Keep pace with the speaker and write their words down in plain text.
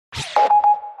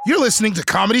You're listening to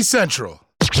Comedy Central.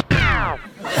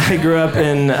 I grew up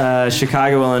in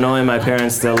Chicago, Illinois. My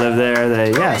parents still live there.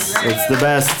 It's the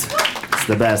best. It's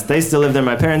the best. They still live there.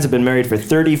 My parents have been married for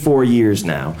 34 years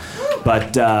now.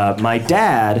 But my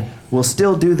dad will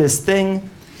still do this thing.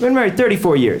 We've been married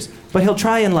 34 years. But he'll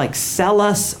try and, sell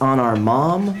us on our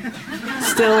mom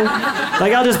still.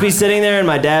 I'll just be sitting there and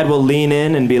my dad will lean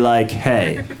in and be like,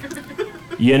 hey,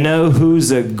 you know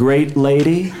who's a great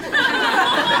lady?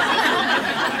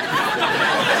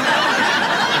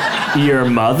 Your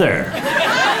mother.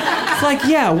 It's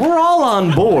yeah, we're all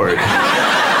on board.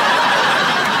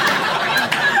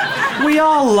 We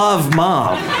all love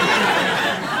Mom.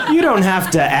 You don't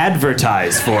have to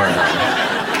advertise for her.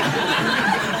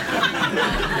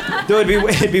 Though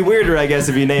it'd be weirder, I guess,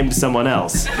 if you named someone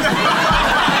else.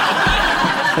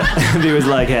 If he was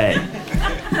like, hey,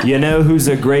 you know who's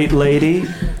a great lady?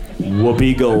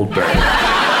 Whoopi Goldberg.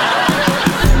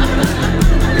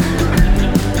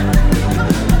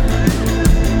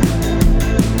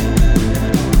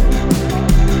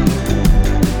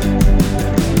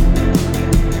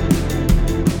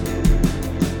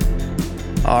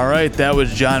 All right, that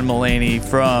was John Mulaney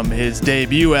from his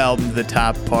debut album, The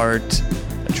Top Part,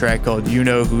 a track called You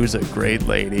Know Who's a Great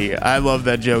Lady. I love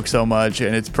that joke so much,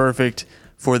 and it's perfect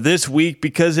for this week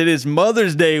because it is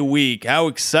Mother's Day week. How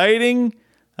exciting.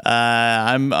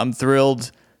 I'm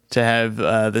thrilled to have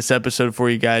this episode for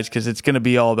you guys because it's going to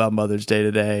be all about Mother's Day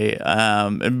today.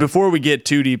 And before we get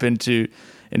too deep into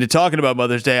talking about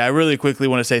Mother's Day, I really quickly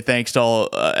want to say thanks to all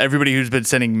everybody who's been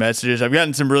sending messages. I've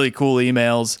gotten some really cool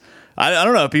emails. I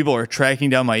don't know if people are tracking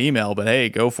down my email, but hey,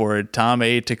 go for it.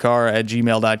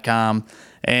 tomatakar@gmail.com.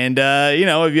 And,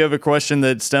 if you have a question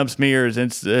that stumps me or is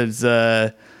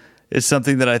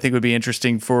something that I think would be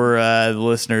interesting for the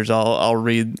listeners, I'll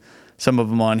read some of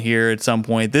them on here at some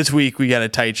point. This week we got a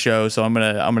tight show, so I'm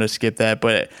gonna skip that.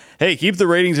 But hey, keep the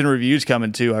ratings and reviews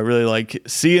coming too. I really like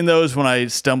seeing those when I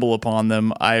stumble upon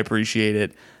them. I appreciate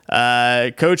it.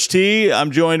 Coach T,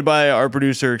 I'm joined by our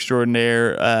producer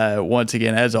extraordinaire once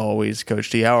again, as always.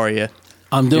 Coach T, how are you?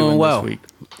 I'm doing well. This week?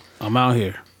 I'm out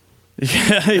here.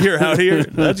 Yeah, you're out here?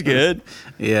 That's good.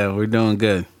 Yeah, we're doing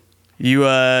good. You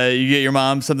get your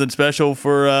mom something special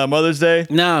for Mother's Day?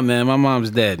 Nah, man, my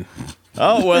mom's dead.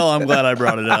 Oh, well, I'm glad I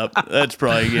brought it up. That's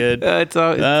probably good. It's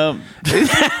all,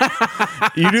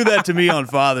 you do that to me on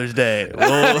Father's Day.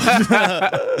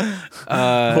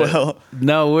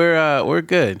 No, we're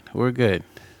good. We're good.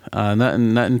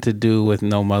 Nothing to do with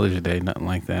no Mother's Day, nothing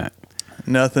like that.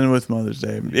 Nothing with Mother's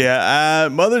Day. Yeah,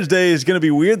 Mother's Day is going to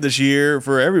be weird this year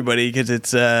for everybody because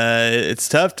it's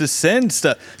tough to send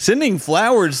stuff. Sending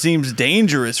flowers seems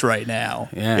dangerous right now.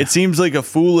 Yeah. It seems like a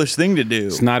foolish thing to do.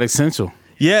 It's not essential.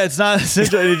 Yeah, it's not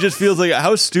essential. It just feels like,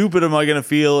 how stupid am I going to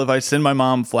feel if I send my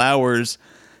mom flowers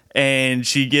and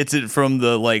she gets it from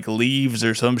the leaves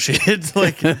or some shit?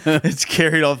 It's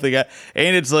carried off the guy.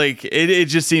 And it's it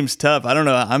just seems tough. I don't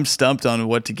know. I'm stumped on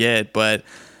what to get, but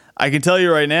I can tell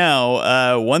you right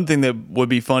now, one thing that would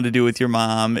be fun to do with your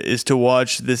mom is to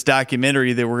watch this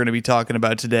documentary that we're going to be talking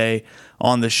about today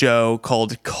on the show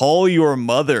called Call Your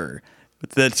Mother.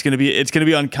 It's going to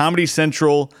be on Comedy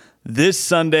Central this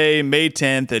Sunday, May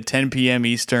 10th at 10 p.m.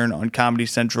 Eastern on Comedy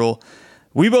Central.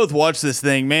 We both watched this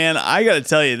thing. Man, I got to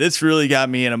tell you, this really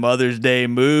got me in a Mother's Day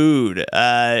mood.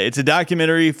 It's a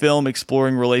documentary film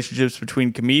exploring relationships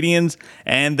between comedians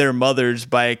and their mothers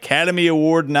by Academy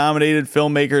Award-nominated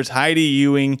filmmakers Heidi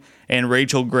Ewing and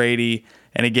Rachel Grady.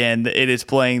 And again, it is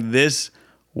playing this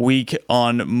week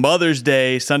on Mother's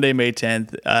Day, Sunday, May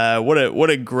 10th. What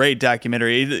a great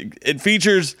documentary. It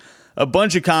features a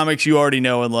bunch of comics you already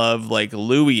know and love, like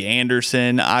Louis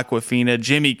Anderson, Aquafina,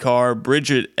 Jimmy Carr,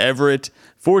 Bridget Everett,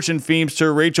 Fortune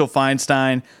Feimster, Rachel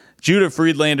Feinstein, Judah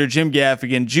Friedlander, Jim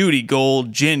Gaffigan, Judy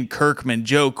Gold, Jen Kirkman,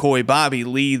 Joe Coy, Bobby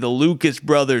Lee, the Lucas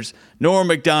Brothers, Norm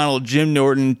Macdonald, Jim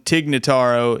Norton, Tig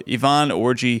Notaro, Yvonne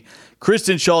Orji,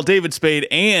 Kristen Shaw, David Spade,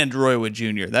 and Roy Wood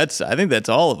Jr. I think that's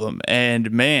all of them. And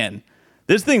man,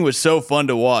 this thing was so fun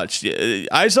to watch.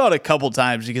 I saw it a couple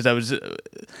times because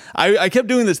I kept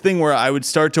doing this thing where I would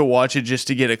start to watch it just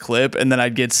to get a clip, and then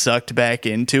I'd get sucked back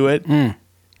into it.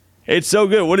 It's so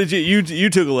good. What did you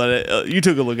took a look at it? You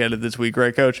took a look at it this week,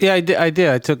 right, Coach? Yeah, I did.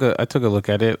 I took a look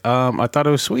at it. I thought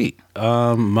it was sweet.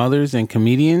 Mothers and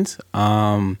comedians.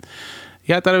 I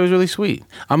thought it was really sweet.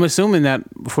 I'm assuming that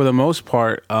for the most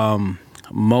part,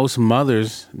 most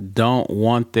mothers don't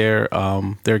want their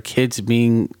kids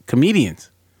being comedians.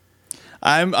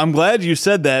 I'm glad you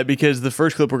said that because the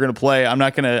first clip we're gonna play, I'm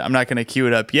not gonna cue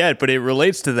it up yet, but it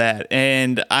relates to that,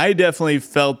 and I definitely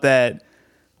felt that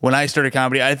when I started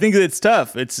comedy. I think it's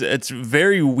tough. It's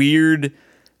very weird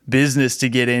business to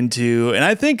get into. And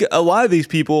I think a lot of these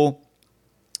people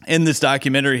in this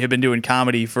documentary have been doing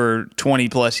comedy for 20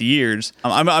 plus years.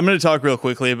 I'm going to talk real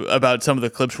quickly about some of the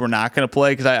clips we're not going to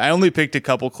play, because I only picked a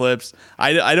couple clips.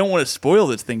 I don't want to spoil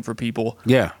this thing for people.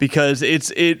 Yeah. Because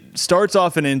it starts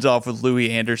off and ends off with Louis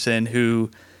Anderson,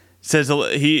 who says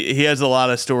he has a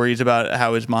lot of stories about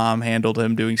how his mom handled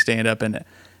him doing stand-up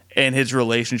and his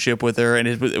relationship with her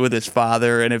and with his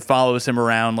father, and it follows him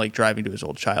around, like driving to his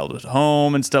old childhood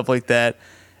home and stuff like that.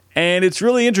 And it's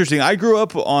really interesting. I grew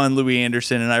up on Louis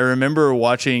Anderson, and I remember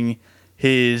watching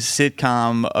his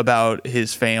sitcom about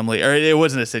his family. Or it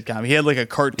wasn't a sitcom. He had like a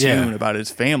cartoon about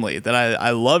his family that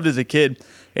I loved as a kid.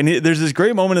 And there's this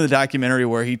great moment in the documentary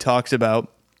where he talks about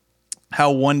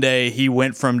how one day he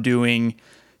went from doing...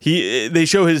 They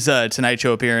show his Tonight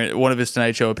Show appearance, one of his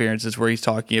Tonight Show appearances, where he's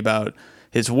talking about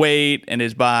his weight and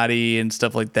his body and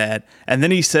stuff like that. And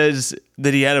then he says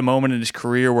that he had a moment in his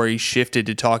career where he shifted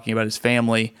to talking about his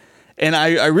family. And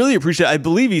I really appreciate, I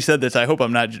believe he said this, I hope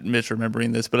I'm not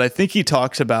misremembering this, but I think he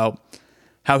talks about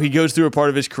how he goes through a part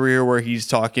of his career where he's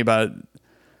talking about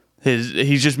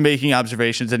he's just making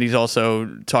observations, and he's also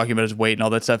talking about his weight and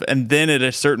all that stuff. And then at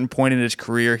a certain point in his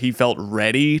career, he felt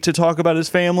ready to talk about his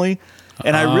family.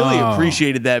 And I really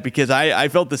appreciated that, because I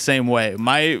felt the same way.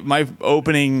 My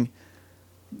opening...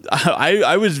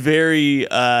 I was very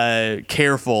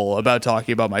careful about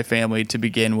talking about my family to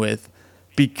begin with,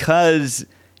 because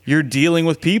you're dealing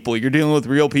with people. You're dealing with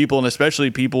real people, and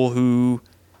especially people who,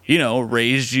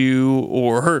 raised you,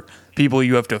 or people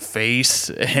you have to face.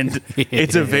 And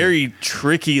it's a very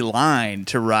tricky line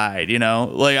to ride,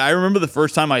 Like, I remember the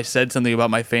first time I said something about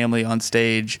my family on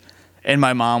stage, and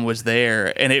my mom was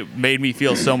there, and it made me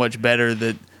feel so much better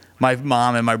that my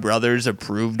mom and my brothers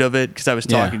approved of it, because I was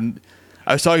talking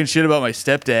shit about my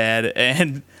stepdad,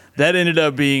 and that ended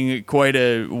up being quite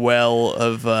a well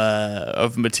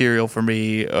of material for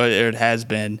me, or it has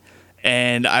been.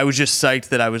 And I was just psyched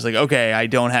that I was like, okay, I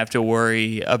don't have to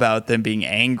worry about them being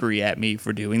angry at me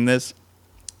for doing this.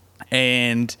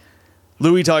 And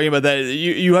Louis talking about that,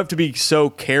 you have to be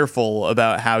so careful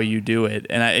about how you do it,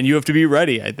 and you have to be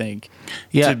ready, I think,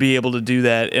 to be able to do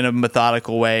that in a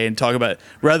methodical way and talk about,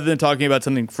 rather than talking about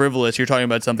something frivolous, you're talking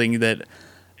about something that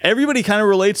everybody kind of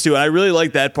relates to. And I really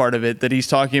like that part of it, that he's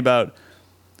talking about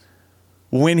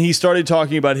when he started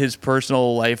talking about his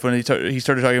personal life, when he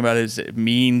started talking about his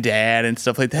mean dad and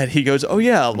stuff like that. He goes, "Oh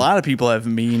yeah, a lot of people have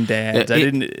mean dads."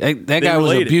 That guy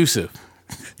was abusive.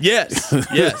 Yes,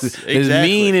 exactly. It's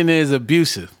mean and is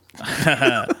abusive.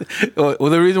 Well,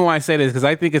 the reason why I say this is because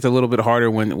I think it's a little bit harder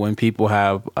when people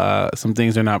have some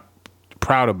things they're not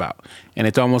proud about, and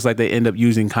it's almost like they end up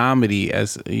using comedy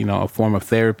as a form of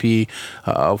therapy,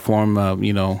 a form of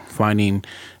finding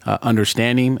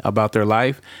understanding about their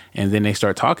life, and then they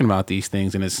start talking about these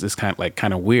things, and it's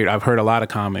kind of weird. I've heard a lot of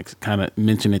comics kind of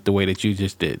mention it the way that you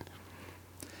just did.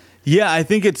 Yeah, I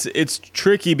think it's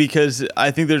tricky, because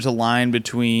I think there's a line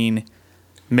between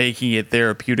making it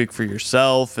therapeutic for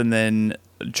yourself and then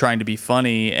trying to be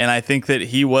funny, and I think that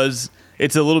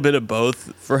it's a little bit of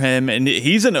both for him, and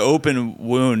he's an open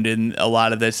wound in a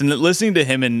lot of this. And listening to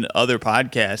him in other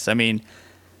podcasts, I mean,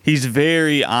 he's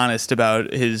very honest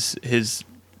about his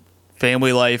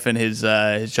family life and his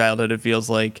childhood, it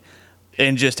feels like,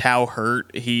 and just how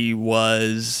hurt he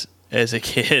was as a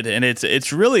kid. And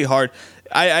it's really hard.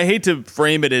 I hate to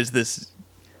frame it as this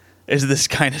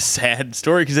kind of sad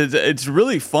story, because it's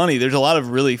really funny. There's a lot of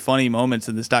really funny moments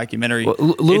in this documentary.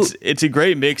 Well, it's a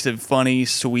great mix of funny,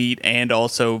 sweet, and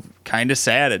also kind of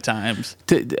sad at times.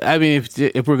 I mean,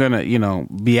 if we're gonna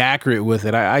be accurate with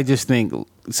it, I just think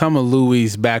some of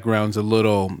Louis' background's a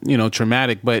little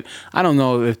traumatic, but I don't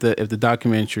know if the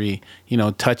documentary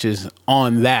touches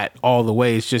on that all the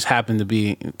way. It's just happened to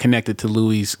be connected to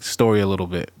Louis' story a little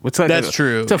bit. That's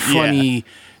true. It's a funny. Yeah.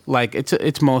 Like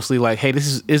it's mostly like, hey,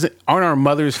 aren't our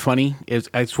mothers funny?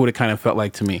 It's what it kind of felt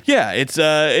like to me. Yeah, it's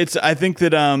I think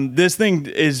that this thing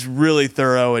is really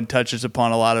thorough and touches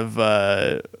upon a lot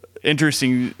of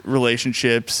interesting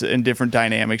relationships and different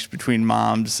dynamics between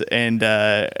moms and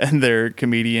their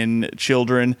comedian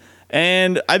children.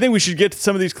 And I think we should get to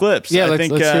some of these clips. Yeah, let's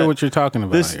hear what you're talking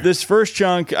about. This first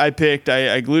chunk I picked,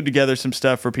 I glued together some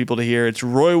stuff for people to hear. It's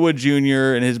Roy Wood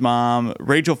Jr. and his mom,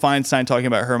 Rachel Feinstein talking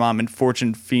about her mom, and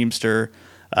Fortune Feimster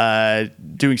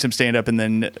doing some stand-up and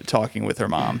then talking with her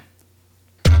mom.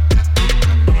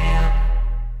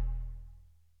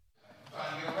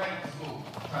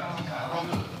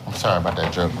 I'm sorry about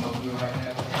that joke.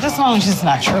 Just as long as it's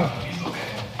not true.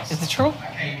 Is it true?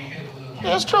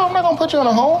 Yeah, it's true. I'm not going to put you in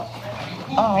a hole.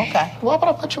 Oh, okay. Why would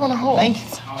I put you in a hole? Thank you.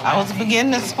 I was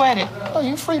beginning to sweat it. Oh,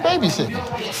 you free babysitting.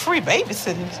 Free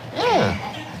babysitting? Yeah.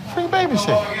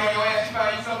 babysit.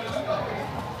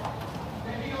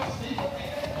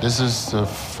 This is the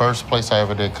first place I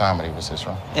ever did comedy, was this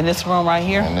room. In this room right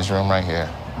here? In this room right here.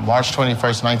 March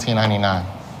 21st, 1999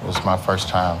 was my first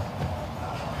time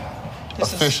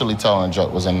officially telling a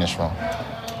joke was in this room.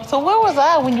 So where was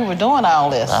I when you were doing all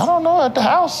this? I don't know, at the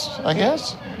house, I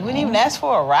guess. You wouldn't even ask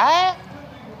for a ride?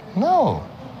 No,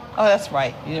 Oh, that's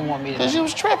right. You didn't want me to. because you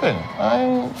was tripping. I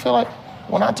didn't feel like,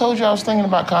 when I told you I was thinking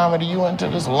about comedy, you went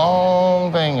into this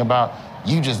long thing about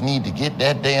you just need to get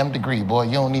that damn degree, boy.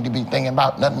 You don't need to be thinking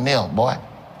about nothing else, boy.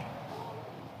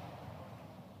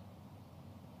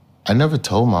 I never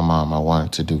told my mom I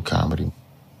wanted to do comedy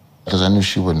because I knew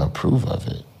she wouldn't approve of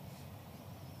it.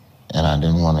 And I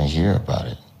didn't want to hear about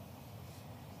it.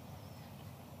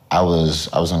 I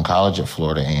was in college at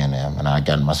Florida A&M, and I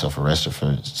got myself arrested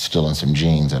for stealing some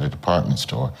jeans at a department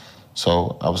store.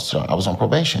 So I was on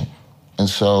probation. And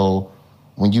so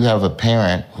when you have a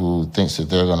parent who thinks that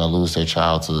they're going to lose their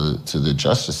child to the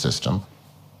justice system,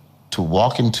 to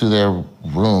walk into their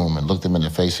room and look them in the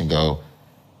face and go,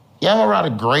 yeah, I'm gonna ride a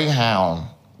Greyhound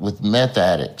with meth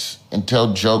addicts and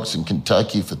tell jokes in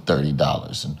Kentucky for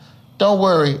 $30. And don't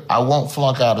worry, I won't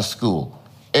flunk out of school.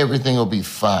 Everything will be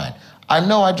fine. I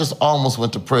know I just almost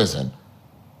went to prison,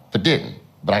 but didn't.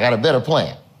 But I got a better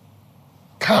plan.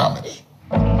 Comedy.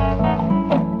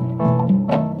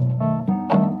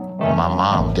 My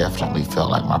mom definitely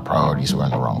felt like my priorities were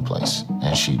in the wrong place,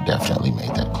 and she definitely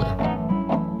made that clear.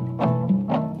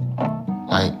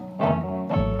 Like,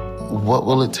 what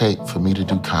will it take for me to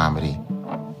do comedy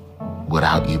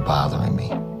without you bothering me?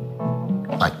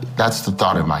 Like, that's the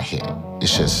thought in my head.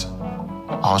 It's just,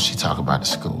 all she talk about is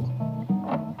school.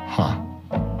 Huh.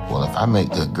 Well, if I make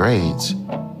good grades,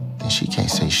 then she can't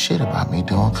say shit about me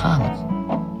doing comedy.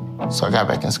 So I got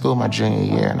back in school my junior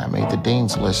year, and I made the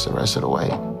dean's list the rest of the way.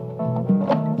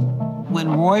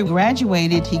 When Roy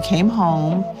graduated, he came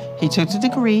home, he took the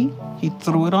degree, he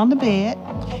threw it on the bed.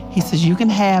 He says, you can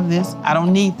have this. I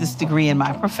don't need this degree in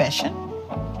my profession.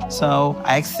 So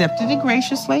I accepted it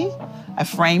graciously. I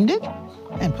framed it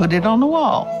and put it on the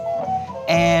wall.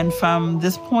 And from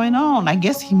this point on, I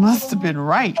guess he must have been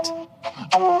right.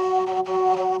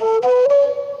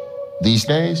 These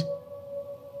days,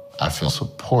 I feel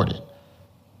supported.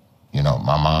 You know,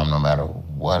 my mom, no matter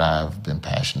what I've been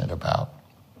passionate about,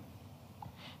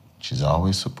 she's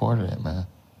always supported it, man.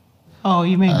 Oh,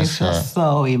 you made me feel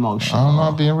so emotional. I don't know,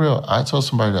 I'm being real. I told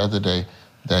somebody the other day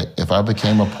that if I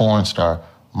became a porn star,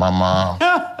 my mom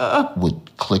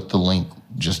would click the link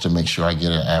just to make sure I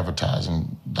get an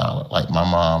advertising dollar. Like my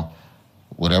mom,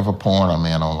 whatever porn I'm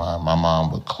in online, my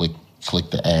mom would click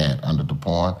the ad under the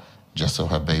porn just so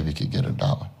her baby could get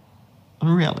 $1.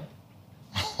 Really?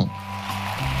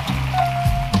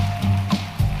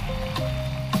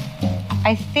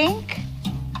 I think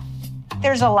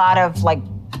there's a lot of like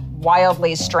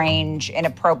wildly strange,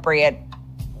 inappropriate,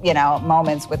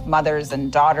 moments with mothers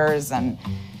and daughters, and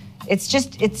it's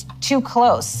too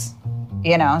close,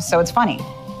 so it's funny.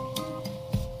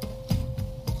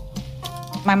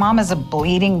 My mom is a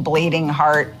bleeding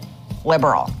heart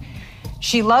liberal.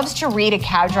 She loves to read a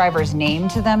cab driver's name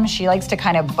to them. She likes to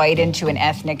kind of bite into an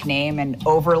ethnic name and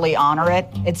overly honor it.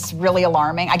 It's really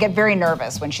alarming. I get very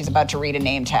nervous when she's about to read a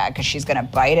name tag because she's gonna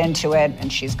bite into it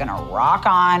and she's gonna rock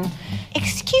on.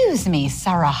 Excuse me,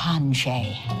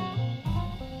 Sarahanje.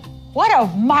 What a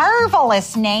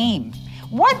marvelous name.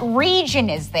 What region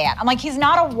is that? I'm like, he's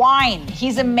not a wine,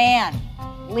 he's a man.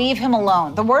 Leave him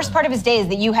alone. The worst part of his day is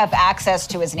that you have access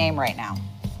to his name right now.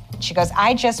 She goes,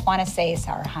 I just want to say,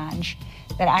 Sarhanj,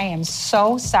 that I am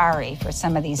so sorry for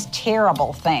some of these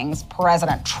terrible things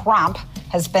President Trump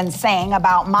has been saying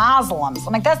about Muslims.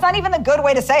 I'm like, that's not even the good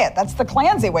way to say it. That's the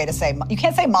Clancy way to say it. You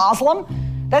can't say Muslim.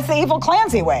 That's the evil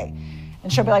Clancy way.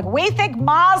 And she'll be like, we think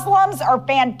Muslims are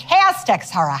fantastic,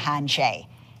 Sarhanj.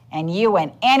 And you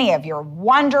and any of your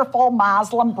wonderful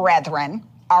Muslim brethren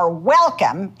are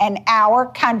welcome in our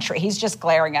country. He's just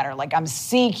glaring at her like, I'm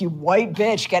Sikh, you white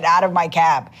bitch, get out of my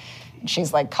cab. And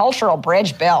she's like, cultural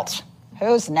bridge built.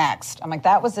 Who's next? I'm like,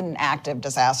 that was an active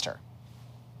disaster.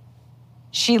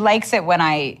 She likes it when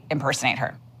I impersonate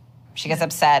her. She gets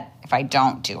upset if I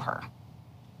don't do her.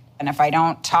 And if I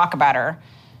don't talk about her,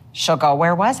 she'll go,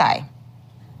 where was I?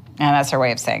 And that's her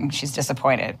way of saying she's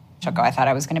disappointed. She'll go, I thought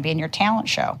I was gonna be in your talent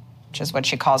show, which is what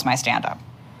she calls my stand-up.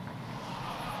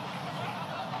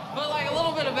 But like a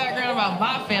little bit of background about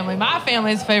my family. My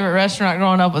family's favorite restaurant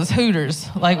growing up was Hooters.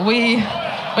 Like we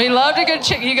loved a good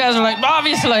chicken. You guys are like,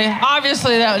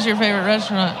 obviously that was your favorite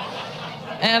restaurant.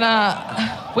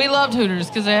 And we loved Hooters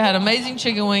because they had amazing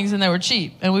chicken wings and they were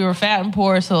cheap. And we were fat and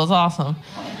poor, so it was awesome.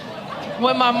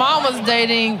 when my mom was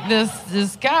dating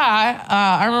this guy,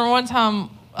 I remember one time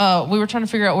we were trying to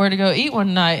figure out where to go eat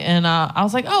one night, and I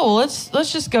was like, oh, well,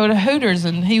 let's just go to Hooters,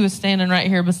 and he was standing right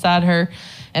here beside her,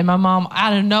 and my mom,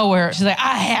 out of nowhere, she's like,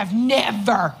 I have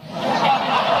never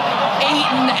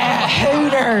eaten at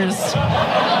Hooters.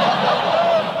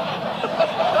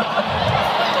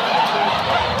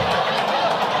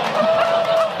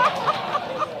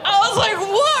 I was like,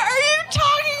 what are you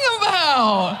talking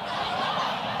about?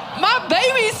 My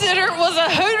babysitter was a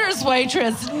Hooters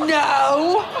waitress.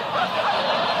 No.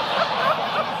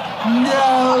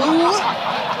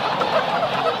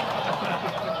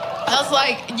 I was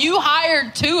like, you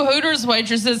hired 2 Hooters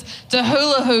waitresses to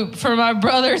hula hoop for my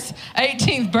brother's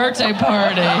 18th birthday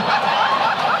party.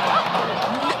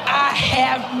 I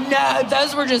have no,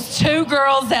 those were just 2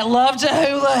 girls that love to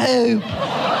hula hoop.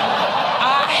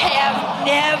 I have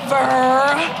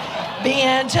never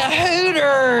been to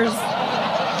Hooters.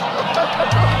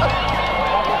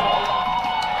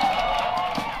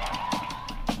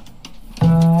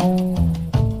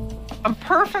 I'm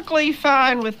perfectly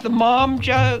fine with the mom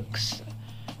jokes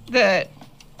that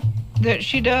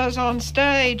she does on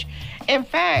stage. In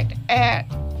fact,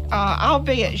 I'll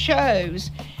be at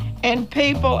shows, and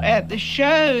people at the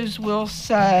shows will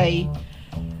say,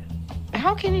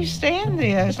 how can you stand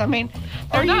this? I mean,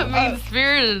 They're not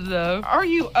mean-spirited, though. Are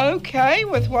you okay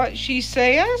with what she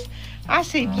says? I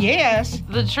said yes.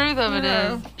 The truth of it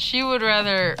is, she would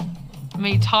rather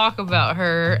me talk about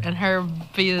her and her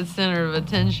be the center of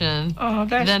attention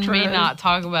than me not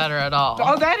talk about her at all.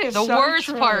 Oh, that is the so worst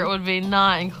true. part would be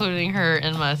not including her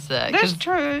in my set. That's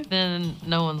true. Then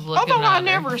no one's looking Although at I her.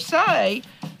 never say,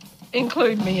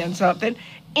 include me in something.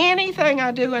 Anything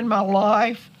I do in my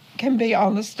life can be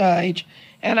on the stage,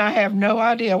 and I have no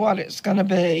idea what it's going to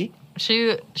be.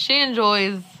 She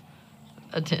enjoys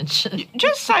attention.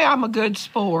 Just say I'm a good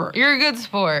sport. You're a good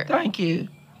sport. Thank you.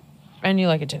 And you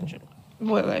like attention.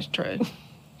 Well, that's true.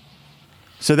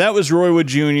 So that was Roy Wood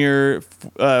Jr.,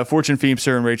 Fortune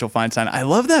Feimster, and Rachel Feinstein. I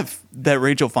love that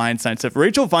Rachel Feinstein stuff.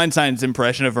 Rachel Feinstein's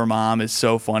impression of her mom is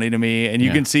so funny to me, and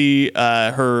you can see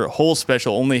her whole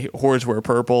special, Only Whores Wear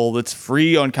Purple, that's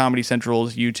free on Comedy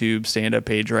Central's YouTube stand-up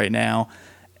page right now.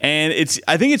 And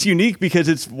I think it's unique because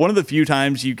it's one of the few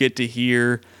times you get to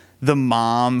hear the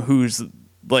mom who's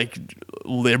like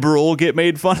liberal get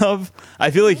made fun of.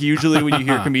 I feel like usually when you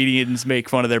hear comedians make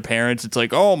fun of their parents, it's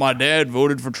like, oh, my dad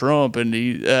voted for Trump, and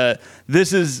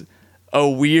this is a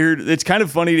weird. It's kind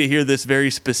of funny to hear this very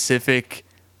specific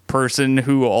person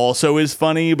who also is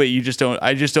funny, but you just don't.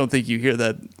 I just don't think you hear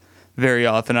that very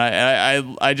often.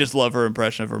 I just love her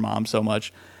impression of her mom so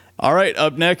much. All right,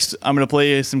 up next, I'm going to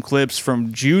play some clips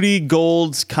from Judy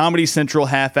Gold's Comedy Central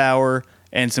half hour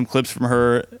and some clips from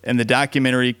her in the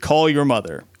documentary Call Your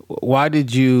Mother. Why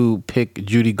did you pick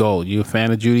Judy Gold? You a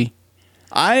fan of Judy?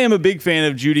 I am a big fan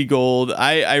of Judy Gold.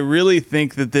 I really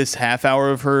think that this half hour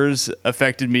of hers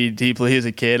affected me deeply as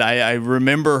a kid. I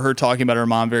remember her talking about her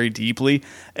mom very deeply.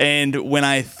 And when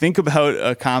I think about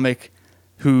a comic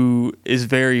who is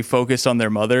very focused on their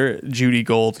mother, Judy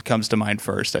Gold comes to mind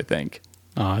first, I think.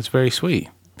 Oh, it's very sweet.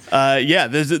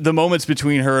 There's the moments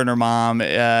between her and her mom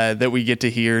that we get to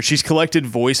hear. She's collected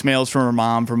voicemails from her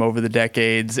mom from over the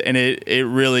decades, and it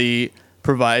really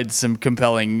provides some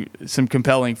compelling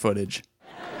footage.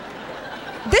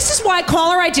 This is why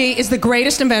caller ID is the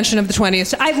greatest invention of the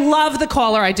 20th. I love the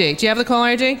caller ID. Do you have the caller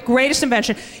ID? Greatest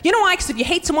invention. You know why? Because if you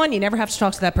hate someone, you never have to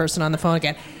talk to that person on the phone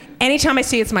again. Anytime I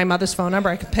see it's my mother's phone number,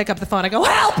 I can pick up the phone. I go,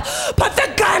 help! Put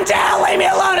the gun down! Leave me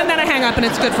alone! And then I hang up, and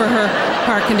it's good for her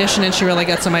heart condition, and she really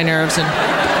gets on my nerves, and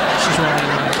she's really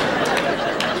annoying.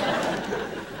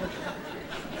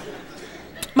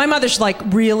 My mother's like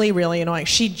really, really annoying.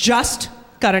 She just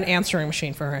got an answering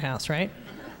machine for her house, right?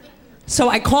 So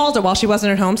I called her while she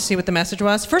wasn't at home to see what the message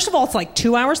was. First of all, it's like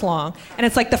 2 hours long, and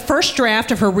it's like the first draft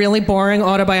of her really boring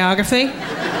autobiography.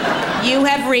 You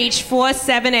have reached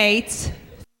 478.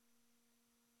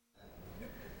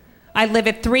 I live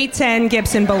at 310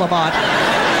 Gibson Boulevard.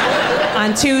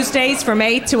 On Tuesdays from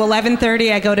 8 to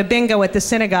 11:30, I go to bingo at the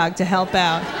synagogue to help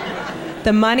out.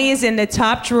 The money is in the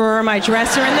top drawer of my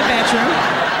dresser in the bedroom.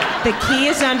 The key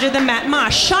is under the mat. Ma,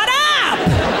 shut up!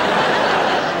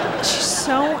 She's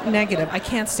so negative. I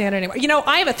can't stand it anymore. You know,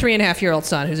 I have a 3.5-year-old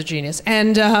son who's a genius,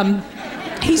 and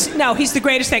he's the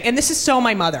greatest thing. And this is so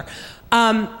my mother.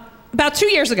 About 2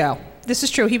 years ago, this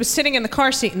is true, he was sitting in the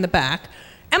car seat in the back,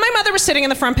 and my mother was sitting in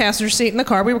the front passenger seat in the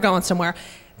car. We were going somewhere.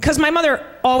 Because my mother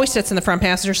always sits in the front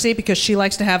passenger seat because she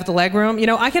likes to have the leg room. You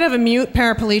know, I could have a mute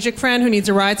paraplegic friend who needs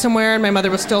a ride somewhere, and my mother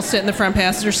will still sit in the front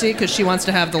passenger seat because she wants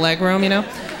to have the leg room, you know?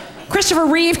 Christopher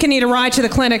Reeve can need a ride to the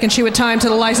clinic, and she would tie him to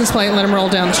the license plate and let him roll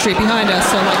down the street behind us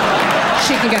so like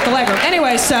she can get the legroom.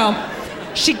 Anyway, so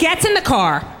she gets in the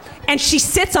car, and she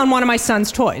sits on one of my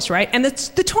son's toys, right? And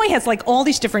the toy has like all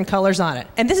these different colors on it.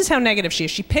 And this is how negative she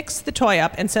is. She picks the toy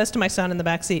up and says to my son in the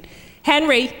back seat,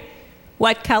 Henry,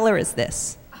 what color is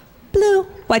this? Blue.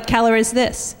 What color is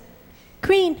this?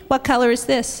 Green. What color is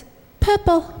this?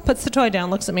 Purple. Puts the toy down,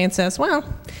 looks at me and says, well,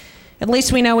 at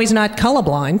least we know he's not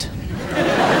colorblind.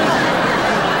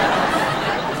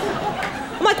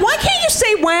 I'm like, why can't you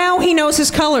say, wow, he knows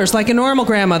his colors, like a normal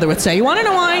grandmother would say? You want to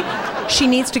know why? She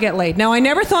needs to get laid. Now, I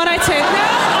never thought I'd say, no,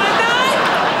 I'm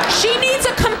not. She needs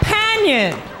a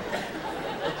companion.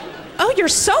 Oh, you're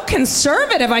so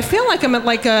conservative. I feel like I'm at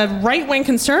like a right-wing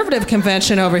conservative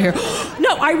convention over here.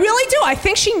 No, I really do. I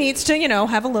think she needs to,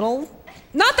 have a little...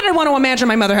 Not that I want to imagine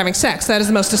my mother having sex. That is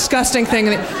the most disgusting thing.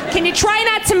 Can you try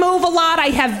not to move a lot? I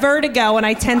have vertigo, and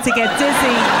I tend to get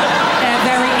dizzy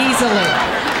very easily.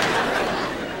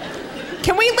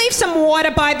 Can we leave some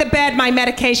water by the bed? My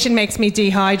medication makes me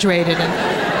dehydrated.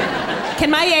 And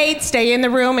can my aide stay in the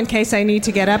room in case I need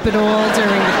to get up at all during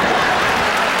the...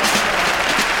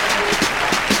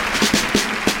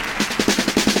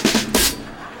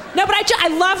 No, but I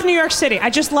love New York City. I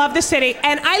just love the city.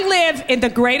 And I live in the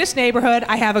greatest neighborhood.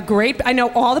 I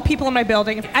know all the people in my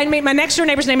building. My next door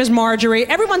neighbor's name is Marjorie.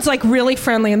 Everyone's like really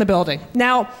friendly in the building.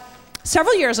 Now,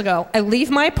 several years ago, I leave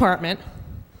my apartment,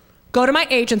 go to my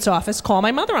agent's office, call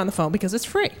my mother on the phone because it's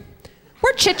free.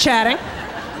 We're chit-chatting.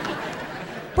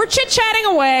 We're chit-chatting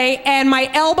away, and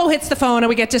my elbow hits the phone and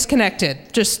we get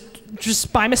disconnected.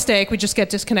 Just by mistake, we just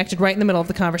get disconnected right in the middle of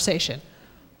the conversation.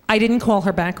 I didn't call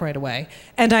her back right away,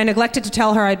 and I neglected to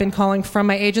tell her I'd been calling from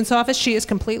my agent's office. She is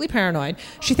completely paranoid.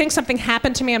 She thinks something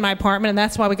happened to me in my apartment, and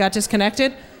that's why we got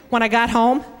disconnected. When I got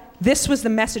home, this was the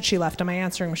message she left on my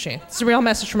answering machine. It's a real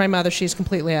message from my mother. She's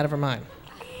completely out of her mind.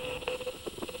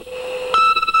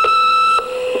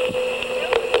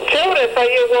 Judith, are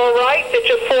you all right? Did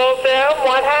you fall down?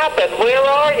 What happened? Where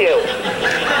are you?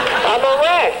 I'm a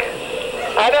wreck.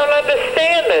 I don't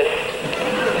understand this.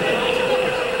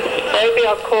 Maybe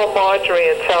I'll call Marjorie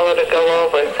and tell her to go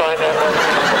over and find out.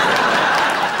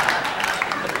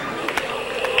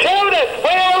 Judith,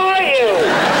 where are you?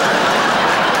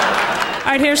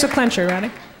 All right, here's the clincher. Ready?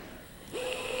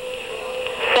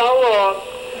 So long.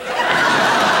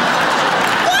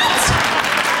 What?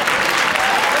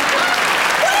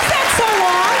 What is that, so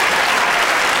long?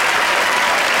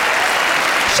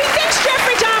 She thinks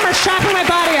Jeffrey Dahmer's chopping my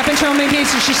body up into a million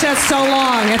pieces. She says so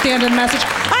long at the end of the message.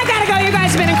 I gotta go. You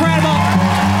guys have been incredible.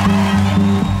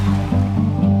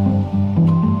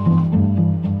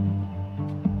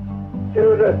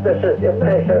 Judith, this is your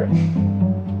measure.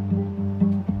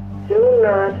 Do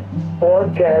not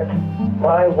forget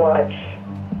my watch.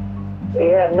 We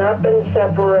have not been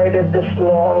separated this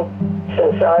long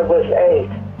since I was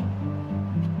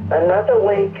 8. Another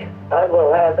week, I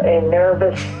will have a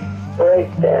nervous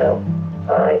breakdown.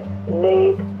 I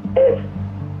need it.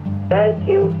 Thank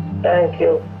you, thank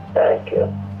you, thank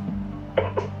you.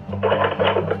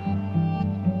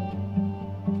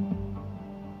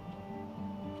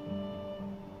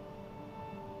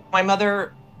 My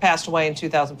mother passed away in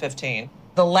 2015.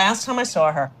 The last time I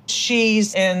saw her,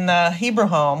 she's in the Hebrew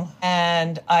home,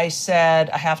 and I said,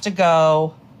 I have to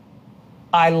go.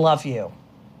 I love you.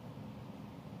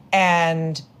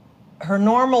 And her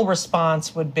normal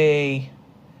response would be,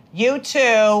 you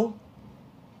too.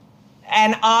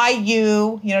 And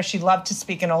you, she loved to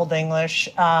speak in Old English.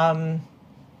 And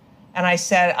I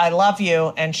said, I love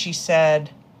you. And she said,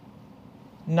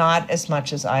 not as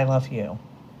much as I love you.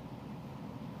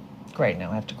 Great, now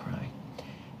I have to cry.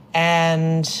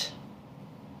 And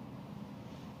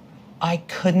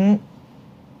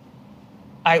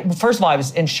first of all, I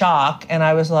was in shock, and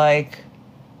I was like,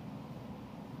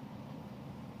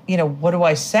 what do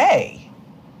I say?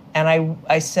 And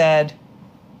I said,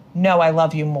 no, I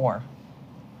love you more.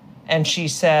 And she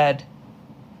said,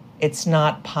 it's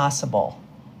not possible.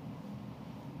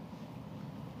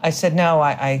 I said, no,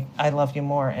 I love you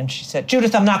more. And she said,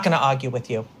 Judith, I'm not going to argue with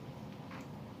you.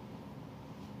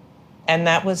 And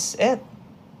that was it.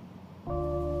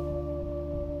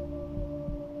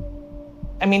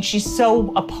 I mean, she's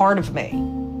so a part of me.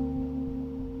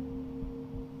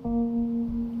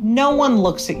 No one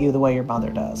looks at you the way your mother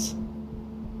does.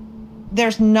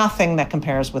 There's nothing that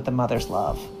compares with the mother's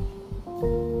love.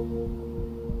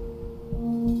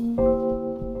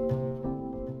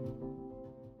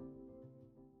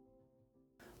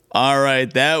 All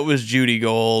right, that was Judy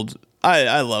Gold.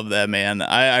 I love that, man.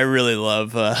 I really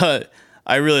love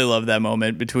that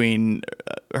moment between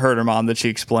hurt her mom that she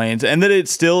explains, and that it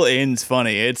still ends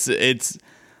funny. It's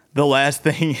the last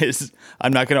thing is,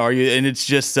 I'm not going to argue, and it's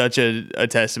just such a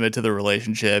testament to the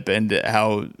relationship and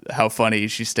how funny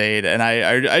she stayed. And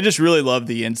I just really love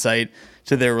the insight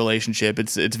to their relationship.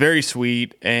 It's very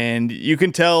sweet, and you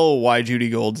can tell why Judy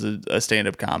Gold's a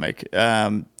stand-up comic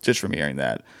just from hearing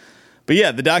that. But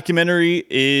yeah, the documentary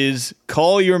is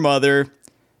Call Your Mother.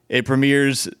 It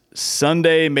premieres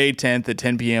Sunday, May 10th at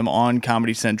 10 p.m. on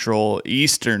Comedy Central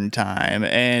Eastern Time.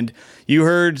 And you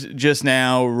heard just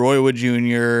now Roy Wood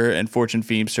Jr. and Fortune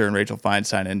Feimster and Rachel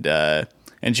Feinstein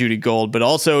and Judy Gold. But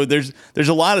also there's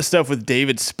a lot of stuff with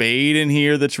David Spade in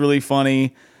here that's really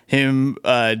funny. Him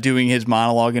doing his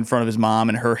monologue in front of his mom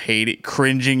and her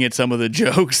cringing at some of the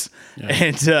jokes.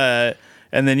 Yeah.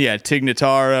 And then, Tig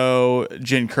Notaro,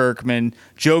 Jen Kirkman,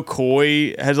 Joe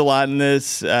Coy has a lot in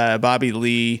this, Bobby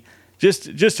Lee.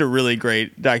 Just a really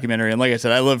great documentary. And like I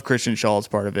said, I love Kristen Schall's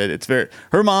part of it.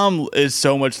 Her mom is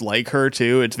so much like her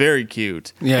too. It's very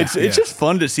cute. Yeah, it's just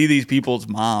fun to see these people's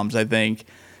moms, I think.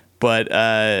 But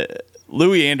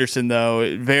Louis Anderson, though,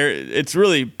 it's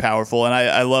really powerful. And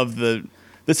I love the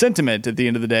sentiment at the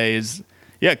end of the day is,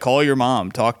 call your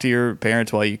mom, talk to your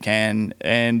parents while you can.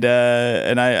 And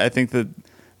I think that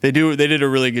they did a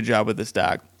really good job with this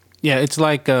doc. Yeah, it's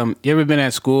like, you ever been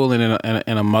at school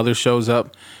and a mother shows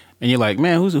up and you're like,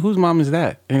 man, whose mom is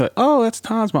that? And you're like, oh, that's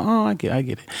Tom's mom. Oh, I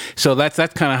get it. So that's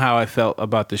kind of how I felt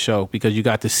about the show, because you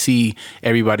got to see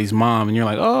everybody's mom and you're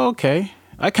like, oh, okay.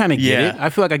 I kind of get it.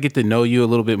 I feel like I get to know you a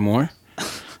little bit more.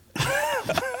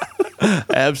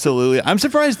 Absolutely. I'm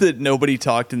surprised that nobody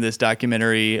talked in this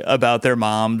documentary about their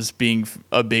moms being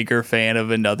a bigger fan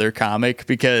of another comic,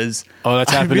 because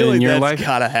that's happening in your life? That's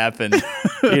gotta happen,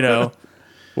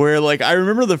 Where, like, I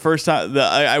remember the first time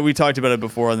we talked about it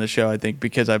before on the show, I think,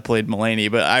 because I played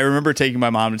Mulaney. But I remember taking my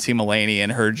mom to see Mulaney,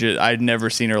 and I'd never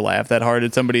seen her laugh that hard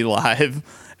at somebody live,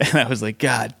 and I was like,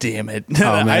 God damn it!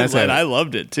 Oh, man, I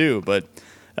loved it too. But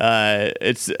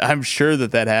I'm sure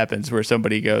that happens where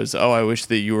somebody goes, oh, I wish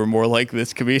that you were more like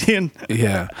this comedian.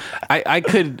 Yeah, I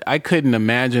couldn't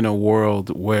imagine a world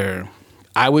where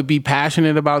I would be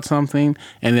passionate about something,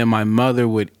 and then my mother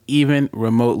would even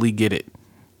remotely get it.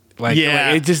 Like,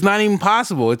 it's just not even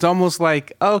possible. It's almost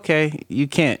like, okay, you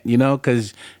can't,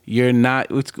 because you're not,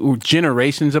 it's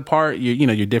generations apart.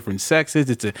 You're different sexes.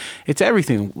 It's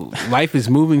everything. Life is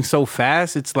moving so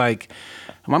fast. It's like,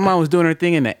 my mom was doing her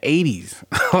thing in the 80s.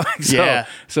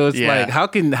 So it's like,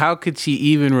 how could she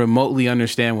even remotely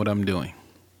understand what I'm doing?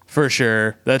 For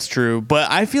sure. That's true.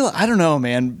 But I don't know,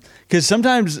 man, because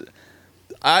sometimes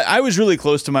I was really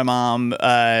close to my mom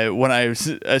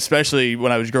especially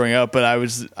when I was growing up, but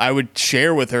I would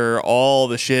share with her all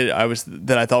the shit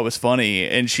that I thought was funny,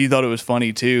 and she thought it was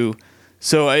funny too.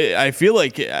 So I feel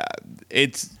like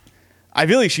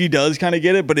she does kind of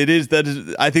get it, but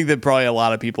I think that probably a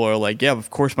lot of people are like, yeah,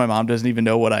 of course my mom doesn't even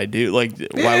know what I do. Like,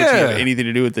 why would she have anything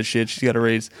to do with this shit? She's got to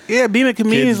raise. Yeah, being a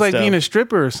comedian is like being a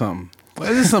stripper or something. Why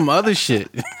is this some other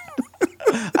shit?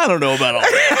 I don't know about all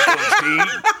that.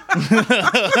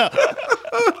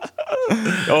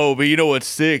 Oh, but you know what's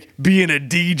sick? Being a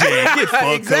DJ. Get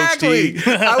fucked, exactly. Coach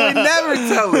T. I would never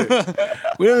tell her.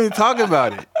 We don't even talk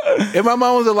about it. If my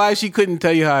mom was alive, she couldn't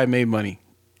tell you how I made money.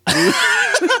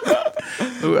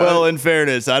 Well, in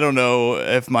fairness, I don't know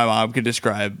if my mom could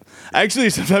describe.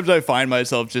 Actually, sometimes I find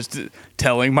myself just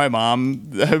telling my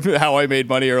mom how I made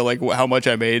money or like how much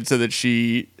I made so that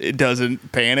she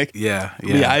doesn't panic. Yeah.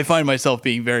 I find myself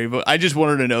being I just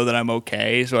want her to know that I'm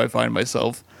okay, so I find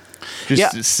myself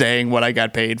just saying what I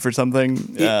got paid for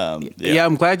something. Yeah,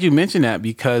 I'm glad you mentioned that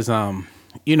because,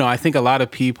 I think a lot of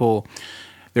people,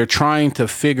 they're trying to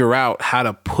figure out how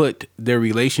to put their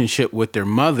relationship with their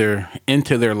mother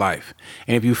into their life.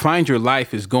 And if you find your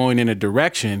life is going in a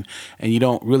direction and you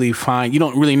don't really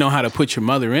know how to put your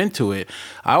mother into it,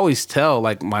 I always tell,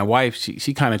 like, my wife,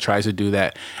 she kind of tries to do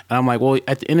that. And I'm like, well,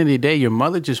 at the end of the day, your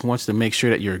mother just wants to make sure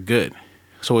that you're good.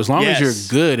 So as long as you're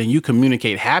good and you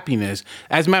communicate happiness,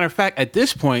 as a matter of fact, at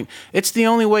this point, it's the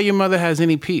only way your mother has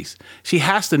any peace. She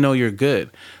has to know you're good.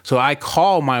 So I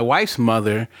call my wife's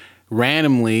mother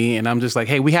randomly, and I'm just like,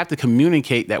 hey, we have to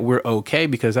communicate that we're okay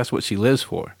because that's what she lives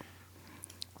for.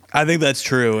 I think that's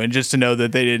true, and just to know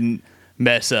that they didn't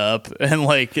mess up and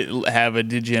like have a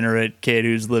degenerate kid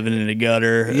who's living in a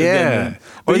gutter.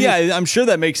 I'm sure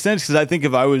that makes sense because I think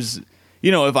if I was,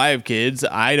 if I have kids,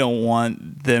 I don't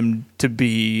want them to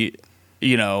be,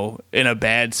 in a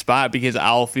bad spot because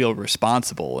I'll feel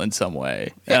responsible in some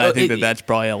way, and I think that's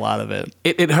probably a lot of it.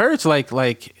 It hurts like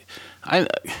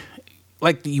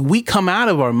we come out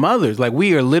of our mothers, like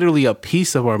we are literally a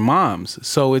piece of our moms.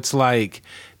 So it's like,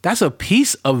 that's a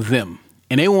piece of them.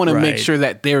 and they want to make Right. sure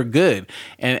that they're good.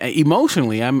 And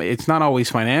emotionally, it's not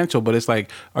always financial, but it's like,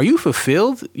 are you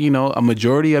fulfilled, a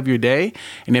majority of your day?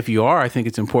 And if you are, I think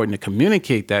it's important to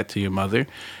communicate that to your mother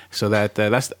so that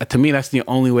that's the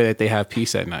only way that they have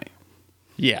peace at night.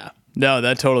 Yeah. No,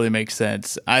 that totally makes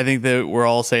sense. I think that we're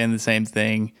all saying the same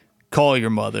thing. Call your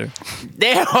mother.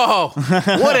 Damn!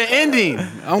 What an ending!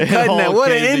 I'm cutting that.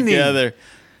 What an ending! Together.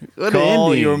 What Call an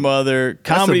ending. your mother.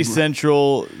 Comedy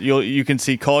Central. You can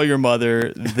see Call Your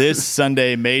Mother this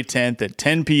Sunday, May 10th at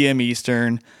 10 p.m.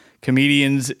 Eastern.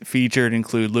 Comedians featured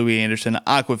include Louis Anderson,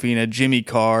 Aquafina, Jimmy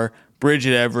Carr,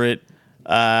 Bridget Everett,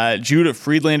 Judah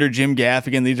Friedlander, Jim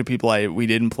Gaffigan. These are people we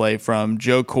didn't play from.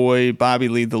 Joe Coy, Bobby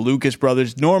Lee, the Lucas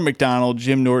Brothers, Norm Macdonald,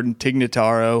 Jim Norton, Tig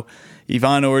Notaro,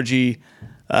 Yvonne Orji,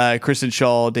 Kristen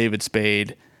Shaw, David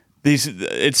Spade.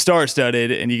 It's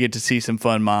star-studded, and you get to see some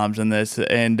fun moms in this.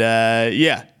 And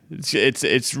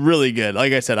it's really good.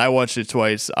 Like I said, I watched it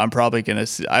twice. I'm probably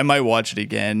I might watch it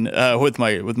again with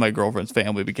my girlfriend's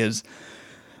family, because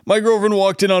my girlfriend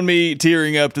walked in on me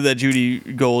tearing up to that Judy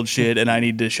Gold shit, and I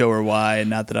need to show her why. And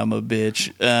not that I'm a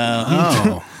bitch.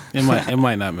 It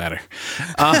might not matter.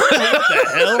 What the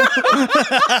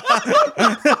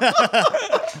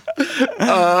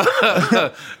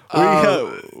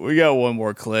hell? We got one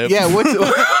more clip. Yeah, what's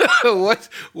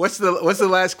the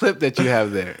last clip that you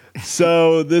have there?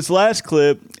 So this last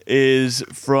clip is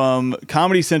from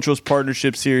Comedy Central's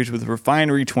partnership series with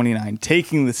Refinery 29,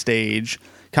 Taking the Stage.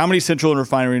 Comedy Central and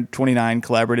Refinery 29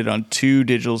 collaborated on 2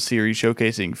 digital series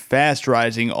showcasing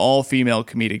fast-rising, all-female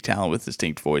comedic talent with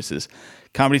distinct voices.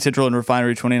 Comedy Central and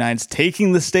Refinery 29's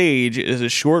Taking the Stage is a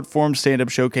short-form stand-up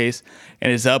showcase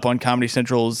and is up on Comedy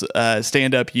Central's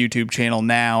stand-up YouTube channel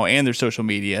now and their social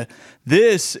media.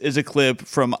 This is a clip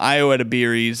from Ayo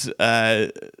Edebiri's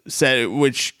set,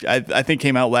 which I think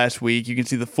came out last week. You can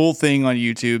see the full thing on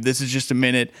YouTube. This is just a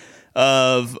minute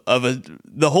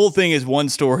the whole thing is one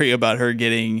story about her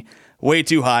getting way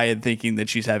too high and thinking that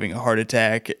she's having a heart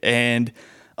attack. And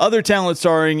other talent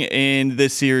starring in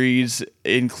this series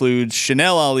includes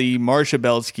Chanel Ali, Marsha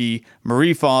Belsky,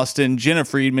 Marie Faustin, Jenna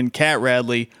Friedman, Kat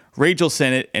Radley, Rachel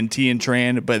Sennett, and Tian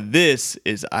Tran. But this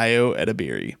is Ayo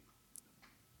Edebiri.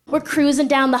 We're cruising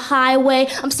down the highway.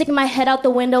 I'm sticking my head out the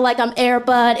window like I'm Air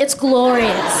Bud. It's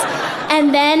glorious.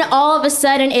 And then all of a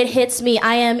sudden it hits me.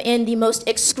 I am in the most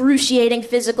excruciating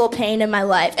physical pain in my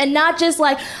life. And not just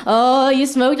like, oh, you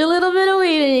smoked a little bit of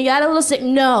weed and you got a little sick.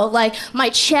 No, like my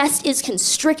chest is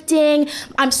constricting.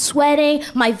 I'm sweating.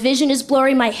 My vision is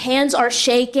blurry. My hands are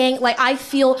shaking. Like I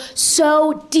feel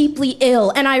so deeply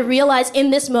ill. And I realize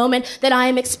in this moment that I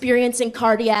am experiencing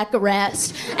cardiac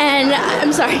arrest. And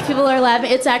I'm sorry, people are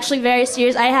laughing. It's actually very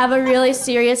serious. I have a really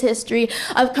serious history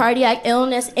of cardiac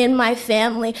illness in my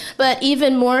family. But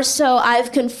even more so,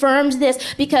 I've confirmed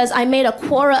this because I made a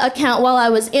Quora account while I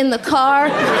was in the car.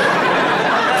 And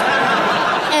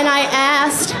I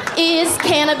asked, is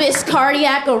cannabis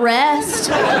cardiac arrest?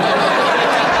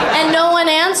 And no one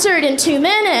answered in 2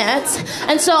 minutes.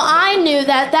 And so I knew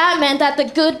that meant that the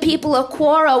good people of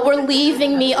Quora were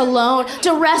leaving me alone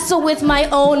to wrestle with my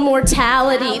own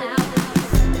mortality.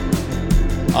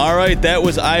 All right, that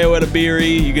was Ayo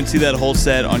Edebiri. You can see that whole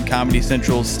set on Comedy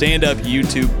Central's stand-up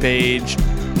YouTube page.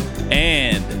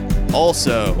 And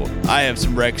also, I have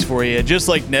some recs for you. Just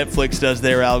like Netflix does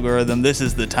their algorithm, this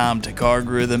is the Tom Thakkar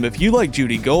algorithm. If you like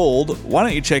Judy Gold, why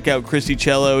don't you check out Christy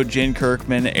Cello, Jen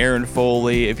Kirkman, Aaron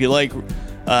Foley. If you like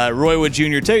Roy Wood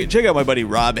Jr., check out my buddy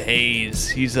Rob Hayes.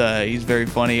 He's very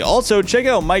funny. Also, check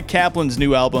out Mike Kaplan's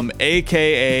new album,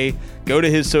 AKA. Go to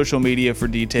his social media for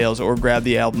details or grab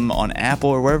the album on Apple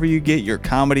or wherever you get your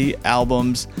comedy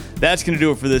albums. That's going to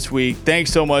do it for this week.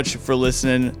 Thanks so much for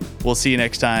listening. We'll see you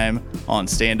next time on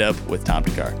Stand Up with Tom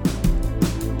Thakkar.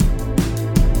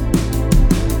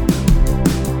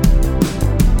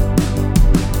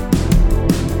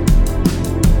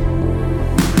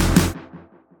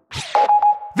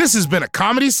 This has been a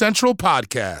Comedy Central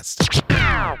podcast.